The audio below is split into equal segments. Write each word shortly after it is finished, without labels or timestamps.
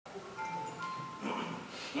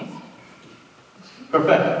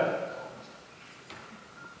Perfection.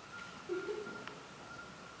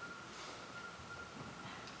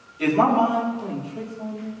 Is my mind playing tricks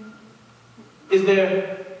on me? Is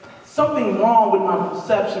there something wrong with my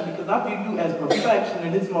perception because I view you as perfection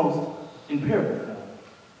in its most empirical form?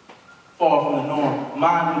 Far from the norm,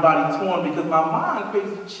 mind and body torn because my mind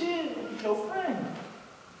craves to chill with your friend,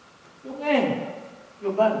 your man,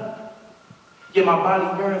 your buddy. Yet my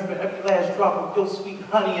body yearns for every last drop of your sweet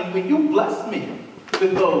honey, and when you bless me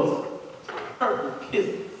with those purple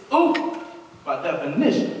kisses, ooh, by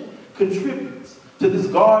definition, contributes to this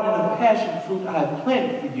garden of passion fruit I have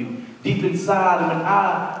planted for you deep inside, and when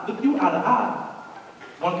I look you eye to eye,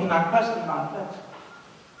 one cannot question my affection.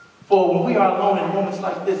 For when we are alone in moments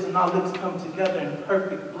like this and our lips come together in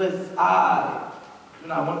perfect bliss, I do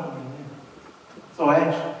not want to be there. So I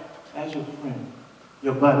ask you, as your friend,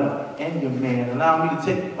 your buddy, and your man, allow me to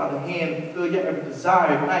take you by the hand and feel your every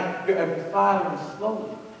desire, ignite your every fire, and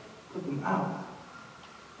slowly put them out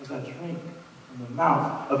as I drink from the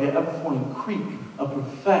mouth of your ever-flowing creek of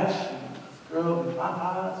perfection. This girl in my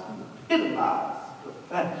eyes, you epitomize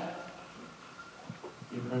perfection.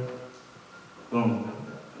 You're perfect. Boom.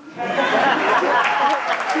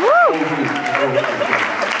 Woo!